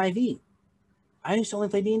play 5e. I used to only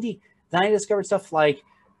play D&D. Then I discovered stuff like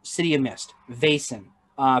City of Mist, Vaesen,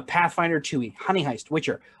 Pathfinder 2e, Honey Heist,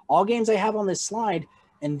 Witcher, all games I have on this slide,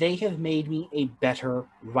 and they have made me a better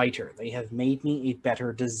writer. They have made me a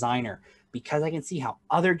better designer, because I can see how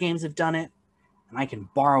other games have done it, and I can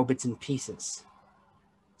borrow bits and pieces.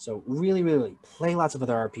 So really, really play lots of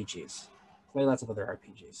other RPGs. Play lots of other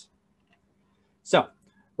RPGs. So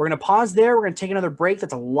we're going to pause there. We're going to take another break.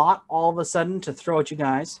 That's a lot all of a sudden to throw at you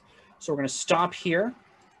guys. So we're going to stop here.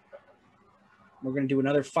 We're going to do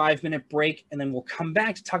another 5-minute break, and then we'll come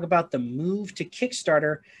back to talk about the move to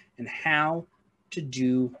Kickstarter and how to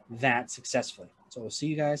do that successfully. So we'll see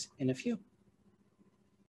you guys in a few.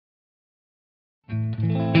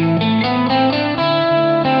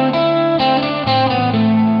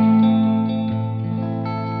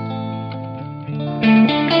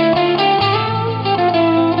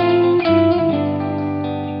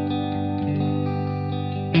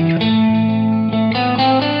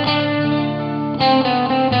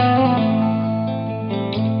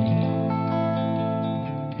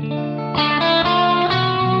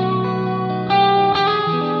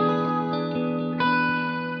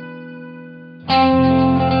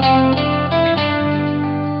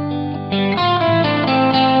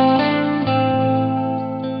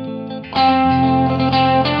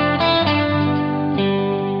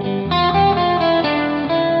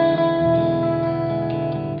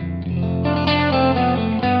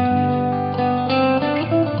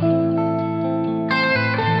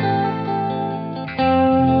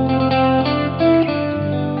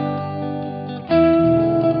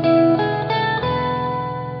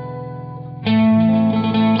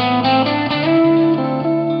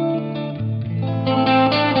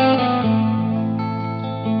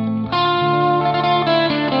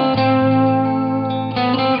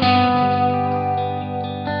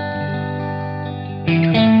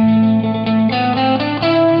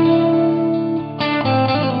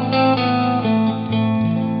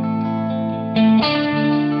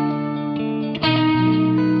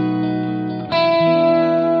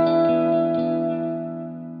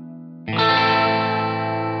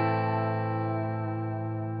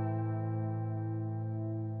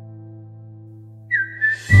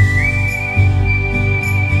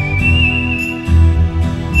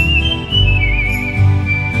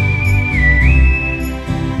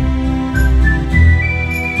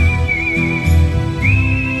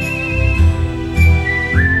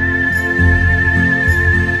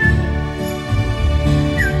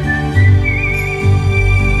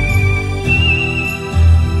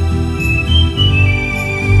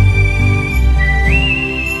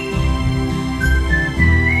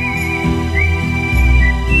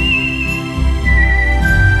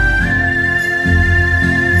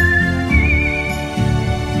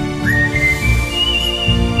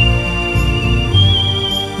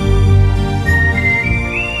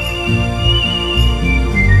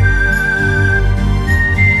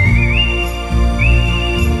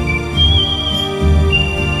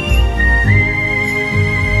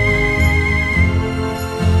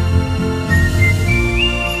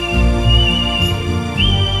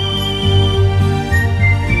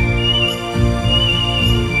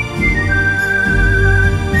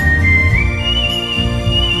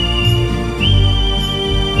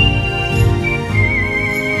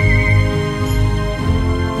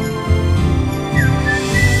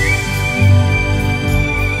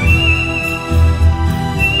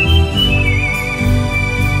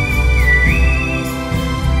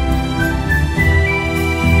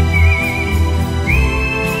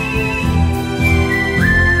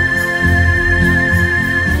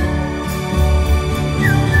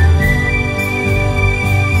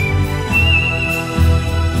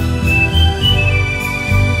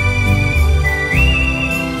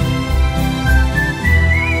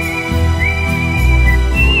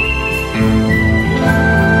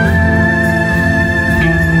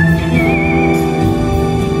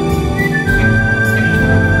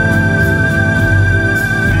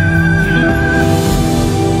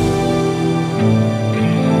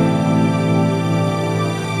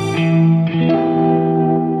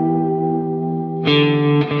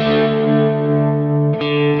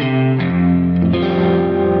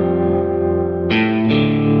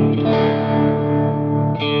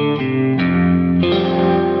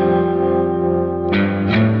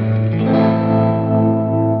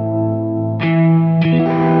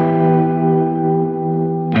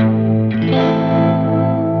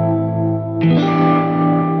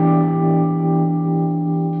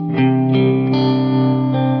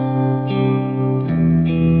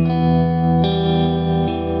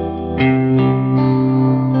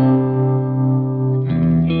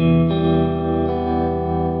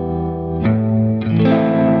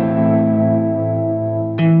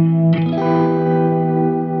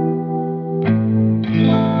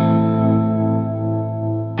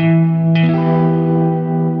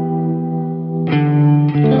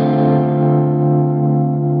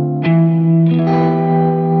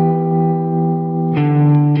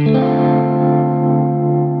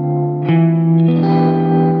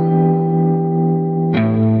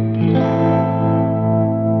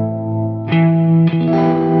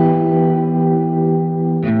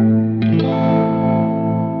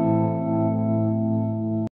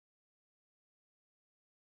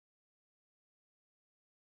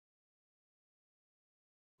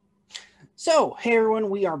 So, hey everyone,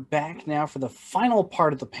 we are back now for the final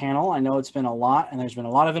part of the panel. I know it's been a lot, and there's been a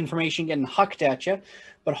lot of information getting hucked at you,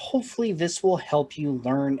 but hopefully this will help you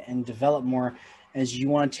learn and develop more as you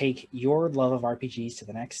want to take your love of RPGs to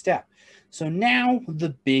the next step. So now the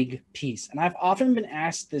big piece, and I've often been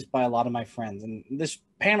asked this by a lot of my friends, and this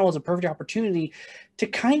panel is a perfect opportunity to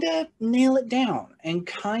kind of nail it down and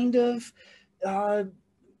kind of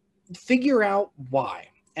figure out why.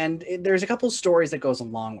 And there's a couple of stories that goes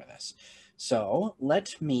along with this. So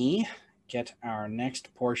let me get our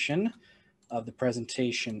next portion of the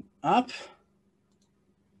presentation up.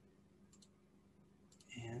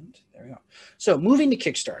 And there we go. So moving to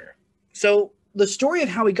Kickstarter. So the story of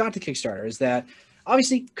how we got to Kickstarter is that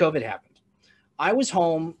obviously COVID happened. I was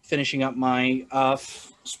home finishing up my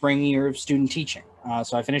spring year of student teaching.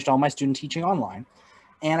 So I finished all my student teaching online.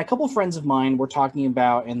 And a couple of friends of mine were talking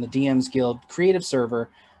about in the DMs Guild creative server,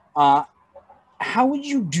 how would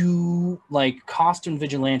you do like costume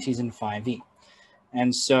vigilantes in 5e?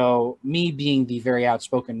 And so me being the very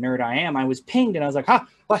outspoken nerd I am, I was pinged and I was like,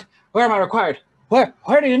 what? Where am I required? Where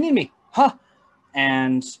do you need me?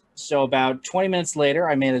 And so about 20 minutes later,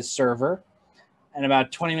 I made a server. And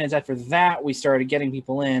about 20 minutes after that, we started getting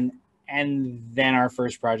people in. And then our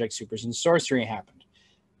first project, Supers and Sorcery, happened,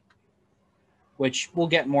 which we'll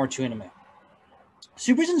get more to in a minute.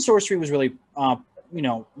 Supers and Sorcery was really,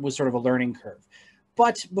 was sort of a learning curve.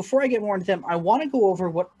 But before I get more into them, I want to go over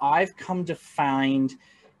what I've come to find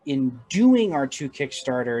in doing our two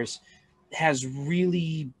Kickstarters has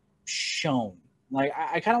really shown. Like,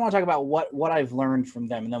 I kind of want to talk about what I've learned from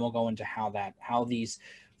them, and then we'll go into how these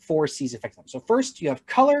 4 C's affect them. So first, you have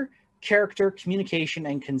color, character, communication,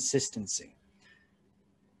 and consistency.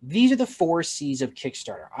 These are the 4 C's of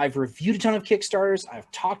Kickstarter. I've reviewed a ton of Kickstarters. I've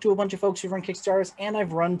talked to a bunch of folks who've run Kickstarters, and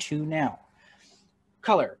I've run 2 now.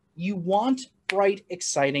 Color. You want bright,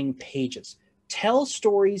 exciting pages. Tell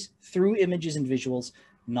stories through images and visuals,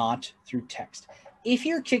 not through text. If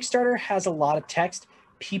your Kickstarter has a lot of text,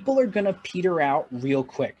 people are going to peter out real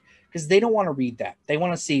quick because they don't want to read that. They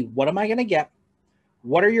want to see, what am I going to get?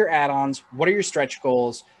 What are your add-ons? What are your stretch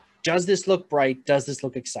goals? Does this look bright? Does this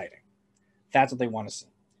look exciting? That's what they want to see.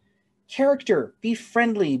 Character, be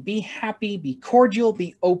friendly, be happy, be cordial,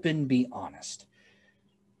 be open, be honest.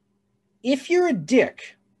 If you're a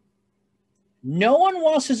dick, no one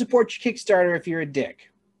wants to support your Kickstarter if you're a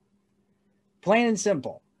dick. Plain and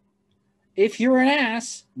simple. If you're an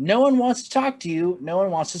ass, no one wants to talk to you, no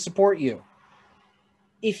one wants to support you.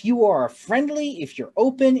 If you are friendly, if you're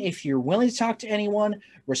open, if you're willing to talk to anyone,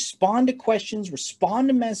 respond to questions, respond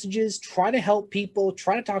to messages, try to help people,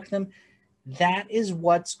 try to talk to them, that is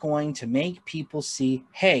what's going to make people see,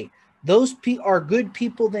 hey, those are good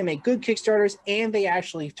people, they make good Kickstarters, and they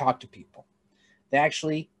actually talk to people. They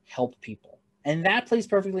actually help people. And that plays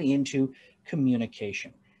perfectly into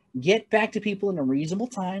communication. Get back to people in a reasonable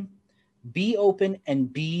time, be open,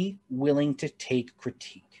 and be willing to take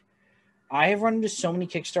critique. I have run into so many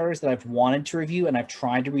Kickstarters that I've wanted to review, and I've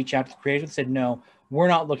tried to reach out to the creators and said, no, we're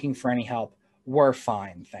not looking for any help. We're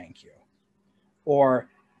fine, thank you. Or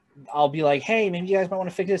I'll be like, hey, maybe you guys might want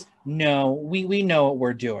to fix this. No, we know what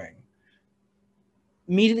we're doing.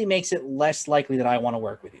 Immediately makes it less likely that I want to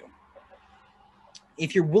work with you.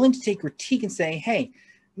 If you're willing to take critique and say, hey,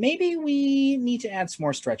 maybe we need to add some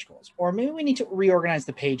more stretch goals, or maybe we need to reorganize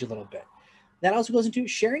the page a little bit. That also goes into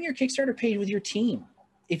sharing your Kickstarter page with your team.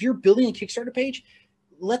 If you're building a Kickstarter page,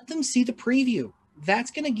 let them see the preview.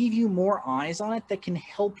 That's going to give you more eyes on it that can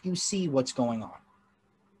help you see what's going on.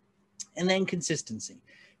 And then consistency.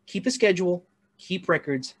 Keep a schedule, keep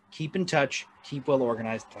records, keep in touch, keep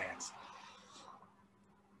well-organized plans.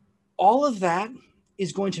 All of that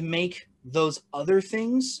is going to make those other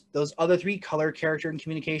things, those other three, color, character, and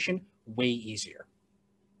communication, way easier.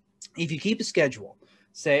 If you keep a schedule,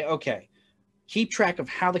 say, okay, keep track of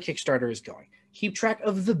how the Kickstarter is going. Keep track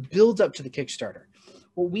of the build-up to the Kickstarter.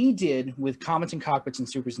 What we did with Comets and Cockpits and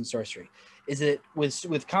Supers and Sorcery is that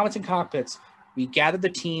with Comets and Cockpits, we gathered the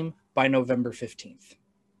team by November 15th.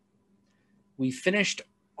 We finished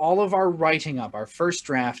all of our writing up, our first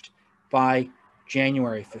draft, by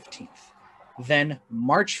January 15th. Then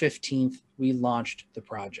March 15th, we launched the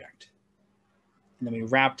project. And then we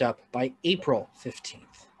wrapped up by April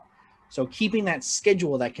 15th. So keeping that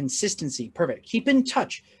schedule, that consistency, perfect. Keep in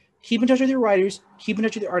touch. Keep in touch with your writers. Keep in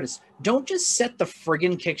touch with your artists. Don't just set the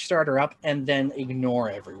friggin' Kickstarter up and then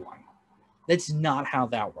ignore everyone. That's not how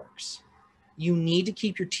that works. You need to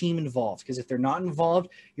keep your team involved, because if they're not involved,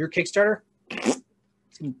 your Kickstarter,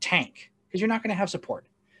 it's going to tank, because you're not going to have support.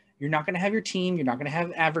 You're not going to have your team. You're not going to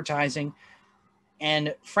have advertising.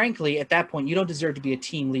 And frankly, at that point, you don't deserve to be a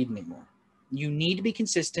team lead anymore. You need to be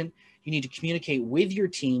consistent. You need to communicate with your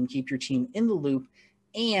team, keep your team in the loop,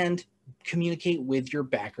 and communicate with your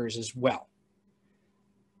backers as well.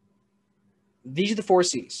 These are the 4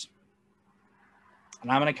 C's.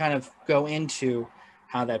 And I'm going to kind of go into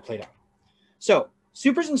how that played out. So,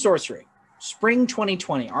 Supers and Sorcery, spring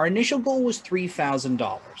 2020. Our initial goal was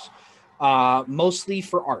 $3,000, mostly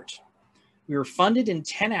for art. We were funded in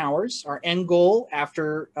 10 hours. Our end goal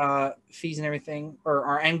after fees and everything, or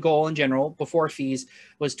our end goal in general before fees,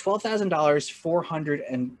 was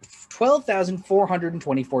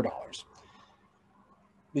 $12,424.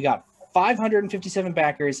 We got 557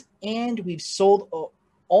 backers, and we've sold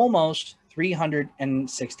almost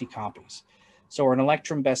 360 copies. So we're an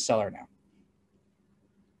Electrum bestseller now.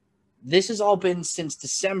 This has all been since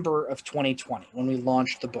December of 2020 when we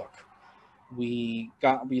launched the book. We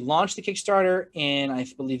launched the Kickstarter in, I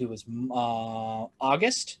believe it was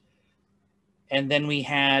August, and then we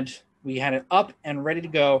had it up and ready to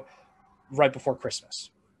go right before Christmas.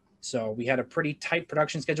 So we had a pretty tight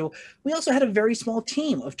production schedule. We also had a very small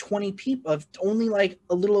team of 20 people, of only like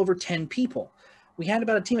a little over 10 people. We had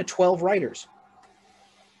about a team of 12 writers,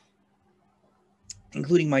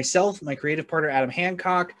 including myself, my creative partner Adam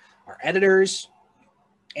Hancock, our editors,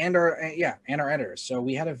 and our editors. So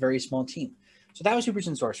we had a very small team. So that was Supers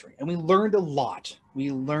and Sorcery, and we learned a lot.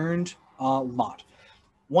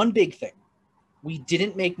 One big thing, we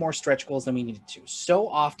didn't make more stretch goals than we needed to. So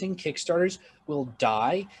often Kickstarters will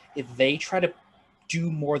die if they try to do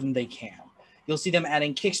more than they can. You'll see them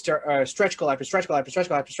adding Kickstarter stretch goal after stretch goal after stretch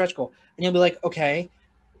goal after stretch goal, and you'll be like, okay.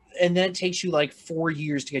 And then it takes you like 4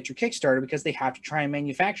 years to get your Kickstarter because they have to try and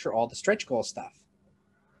manufacture all the stretch goal stuff.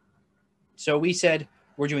 So we said,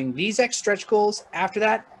 we're doing these X stretch goals. After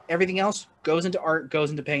that, everything else goes into art, goes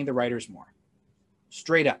into paying the writers more.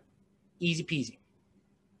 Straight up. Easy peasy.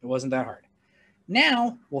 It wasn't that hard.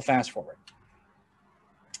 Now, we'll fast forward.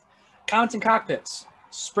 Comets and Cockpits,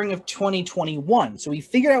 spring of 2021. So we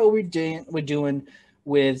figured out what we're doing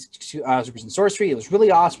with Supers and Sorcery. It was really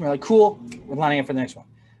awesome. We're like, cool. We're lining up for the next one.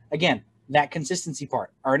 Again, that consistency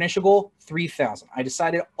part. Our initial goal, 3,000. I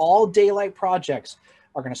decided all daylight projects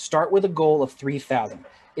are going to start with a goal of 3,000.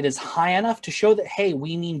 It is high enough to show that, hey,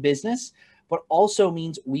 we mean business, but also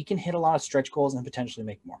means we can hit a lot of stretch goals and potentially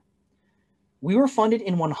make more. We were funded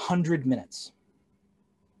in 100 minutes.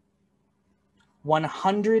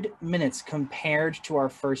 100 minutes compared to our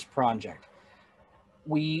first project.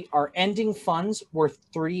 Our ending funds were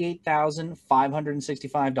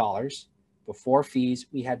 $38,565 before fees.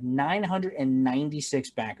 We had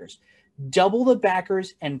 996 backers, double the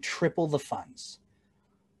backers and triple the funds.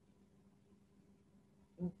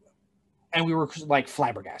 And we were like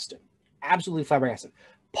flabbergasted, absolutely flabbergasted.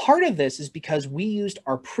 Part of this is because we used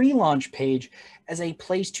our pre-launch page as a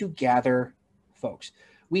place to gather folks.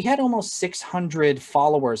 We had almost 600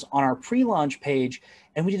 followers on our pre-launch page,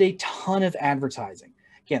 and we did a ton of advertising.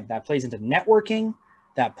 Again, that plays into networking,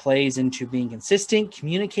 that plays into being consistent,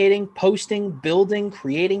 communicating, posting, building,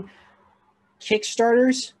 creating.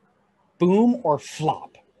 Kickstarters, boom or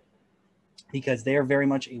flop, because they are very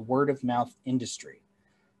much a word-of-mouth industry.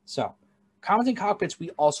 So, Comets and Cockpits,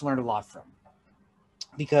 we also learned a lot from,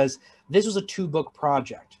 because this was a 2-book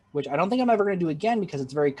project, which I don't think I'm ever going to do again because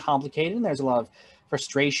it's very complicated and there's a lot of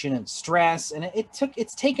frustration and stress, and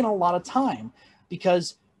it's taken a lot of time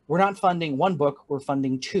because we're not funding 1 book, we're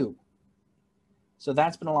funding 2. So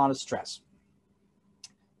that's been a lot of stress.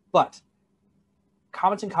 But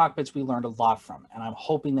Comets and Cockpits we learned a lot from, and I'm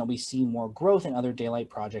hoping that we see more growth in other Daylight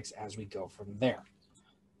projects as we go from there.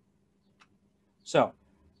 So,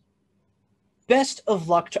 best of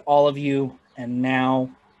luck to all of you, and now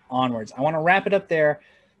onwards. I want to wrap it up there.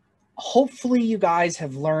 Hopefully you guys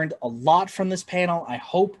have learned a lot from this panel. I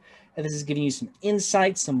hope that this is giving you some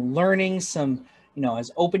insight, some learning, some,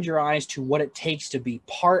 has opened your eyes to what it takes to be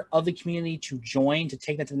part of the community, to join, to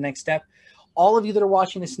take that to the next step. All of you that are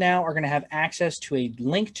watching this now are going to have access to a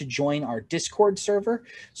link to join our Discord server,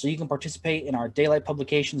 so you can participate in our Daylight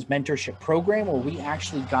Publications mentorship program, where we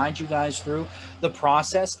actually guide you guys through the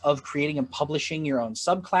process of creating and publishing your own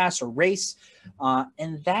subclass or race.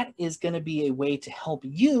 And that is going to be a way to help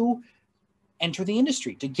you enter the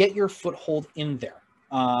industry, to get your foothold in there.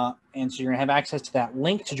 And so you're going to have access to that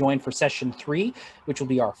link to join for session 3, which will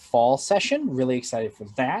be our fall session. Really excited for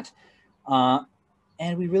that.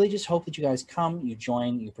 And we really just hope that you guys come, you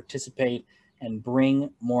join, you participate, and bring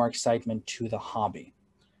more excitement to the hobby.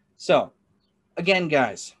 So, again,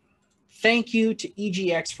 guys, thank you to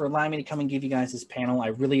EGX for allowing me to come and give you guys this panel. I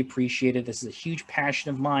really appreciate it. This is a huge passion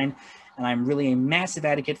of mine, and I'm really a massive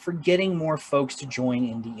advocate for getting more folks to join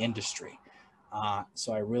in the industry.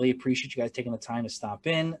 So I really appreciate you guys taking the time to stop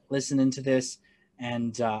in, listen into this,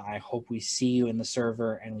 and I hope we see you in the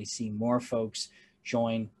server and we see more folks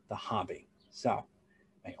join the hobby. So,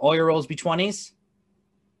 may all your rolls be 20s,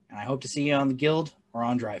 and I hope to see you on the guild or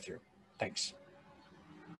on drive-through. Thanks.